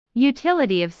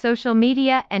Utility of social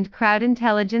media and crowd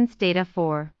intelligence data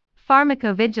for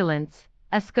pharmacovigilance,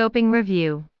 a scoping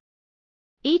review.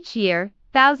 Each year,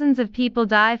 thousands of people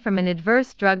die from an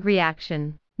adverse drug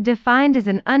reaction, defined as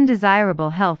an undesirable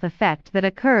health effect that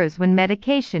occurs when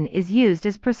medication is used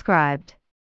as prescribed.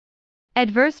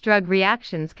 Adverse drug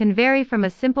reactions can vary from a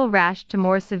simple rash to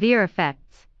more severe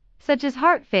effects, such as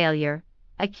heart failure,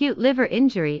 acute liver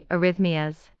injury,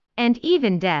 arrhythmias, and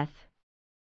even death.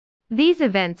 These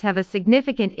events have a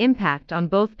significant impact on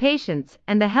both patients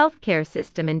and the healthcare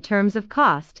system in terms of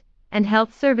cost and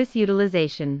health service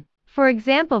utilization. For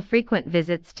example, frequent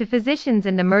visits to physicians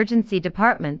and emergency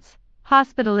departments,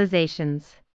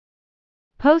 hospitalizations.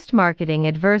 Post-marketing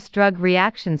adverse drug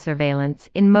reaction surveillance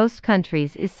in most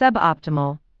countries is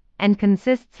suboptimal and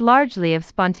consists largely of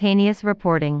spontaneous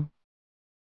reporting.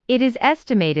 It is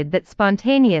estimated that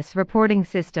spontaneous reporting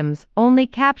systems only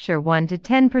capture 1 to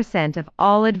 10% of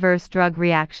all adverse drug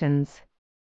reactions.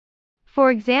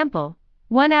 For example,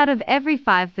 1 out of every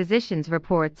 5 physicians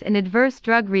reports an adverse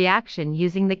drug reaction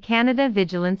using the Canada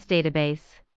Vigilance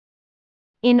Database.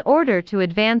 In order to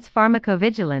advance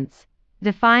pharmacovigilance,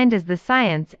 defined as the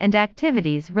science and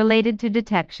activities related to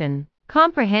detection,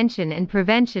 comprehension and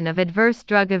prevention of adverse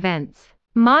drug events,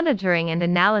 monitoring and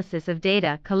analysis of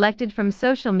data collected from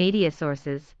social media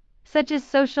sources, such as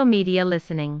social media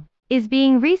listening, is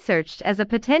being researched as a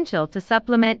potential to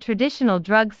supplement traditional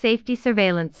drug safety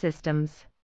surveillance systems.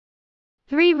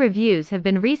 3 reviews have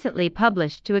been recently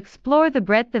published to explore the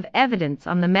breadth of evidence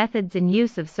on the methods and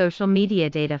use of social media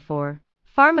data for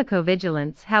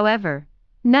pharmacovigilance. However,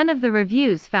 none of the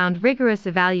reviews found rigorous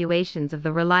evaluations of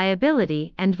the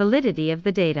reliability and validity of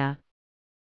the data.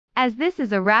 As this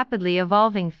is a rapidly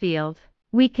evolving field,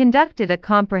 we conducted a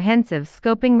comprehensive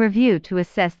scoping review to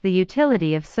assess the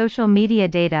utility of social media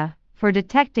data for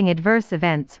detecting adverse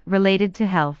events related to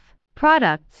health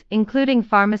products, including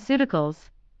pharmaceuticals,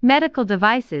 medical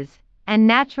devices, and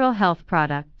natural health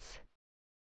products.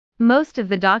 Most of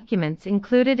the documents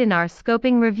included in our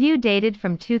scoping review dated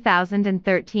from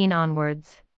 2013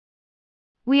 onwards.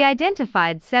 We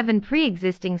identified 7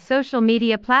 pre-existing social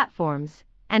media platforms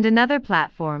and another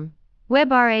platform,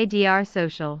 WebRADR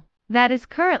Social, that is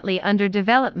currently under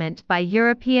development by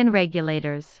European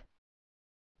regulators.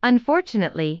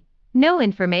 Unfortunately, no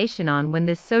information on when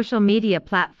this social media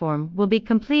platform will be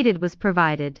completed was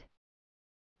provided.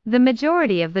 The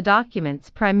majority of the documents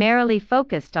primarily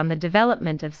focused on the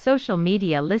development of social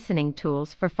media listening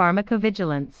tools for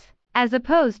pharmacovigilance, as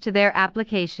opposed to their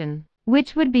application,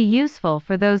 which would be useful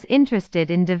for those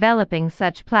interested in developing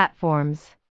such platforms.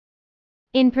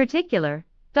 In particular,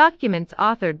 documents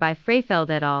authored by Freyfeld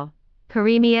et al.,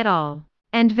 Karimi et al.,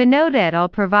 and Vinod et al.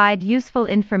 Provide useful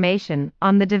information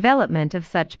on the development of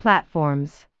such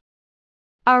platforms.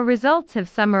 Our results have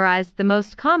summarized the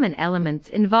most common elements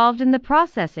involved in the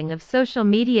processing of social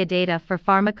media data for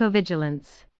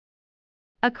pharmacovigilance.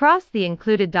 Across the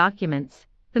included documents,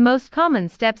 the most common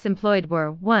steps employed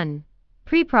were 1.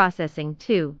 Pre-processing,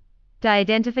 2.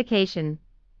 De-identification,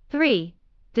 3.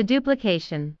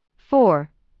 Deduplication, 4.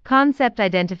 Concept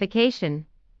identification,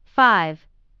 5.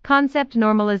 Concept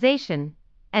normalization,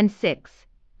 and 6.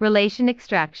 Relation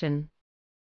extraction.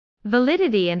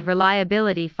 Validity and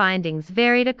reliability findings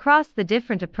varied across the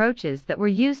different approaches that were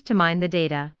used to mine the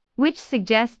data, which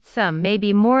suggests some may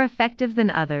be more effective than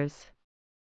others.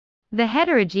 The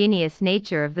heterogeneous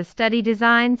nature of the study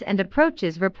designs and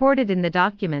approaches reported in the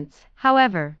documents,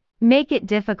 however, make it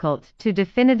difficult to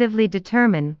definitively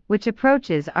determine which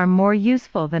approaches are more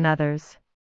useful than others.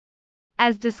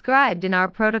 As described in our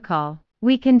protocol,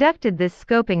 we conducted this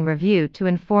scoping review to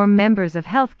inform members of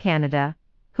Health Canada,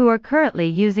 who are currently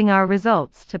using our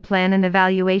results to plan an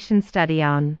evaluation study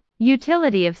on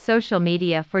utility of social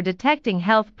media for detecting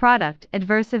health product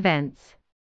adverse events.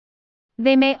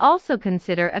 They may also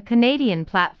consider a Canadian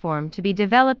platform to be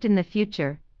developed in the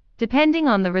future, depending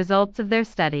on the results of their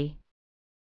study.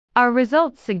 Our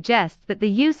results suggest that the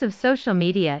use of social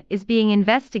media is being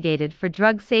investigated for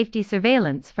drug safety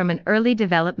surveillance from an early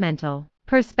developmental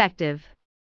perspective.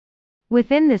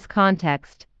 Within this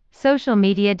context, social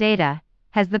media data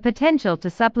has the potential to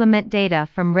supplement data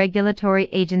from regulatory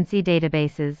agency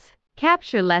databases,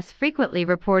 capture less frequently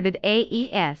reported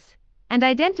AES, and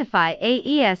identify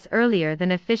AES earlier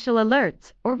than official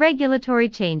alerts or regulatory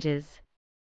changes.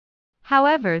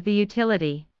 However, the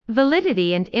utility,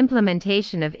 validity and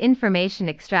implementation of information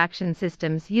extraction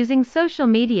systems using social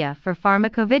media for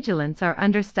pharmacovigilance are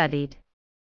understudied.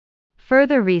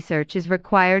 Further research is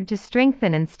required to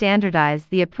strengthen and standardize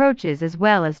the approaches as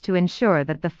well as to ensure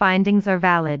that the findings are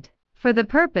valid for the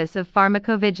purpose of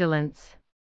pharmacovigilance.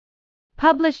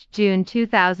 Published June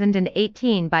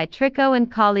 2018 by Tricot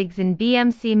and colleagues in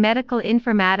BMC Medical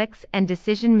Informatics and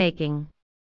Decision Making.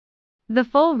 The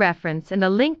full reference and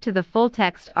a link to the full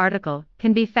text article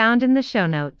can be found in the show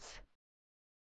notes.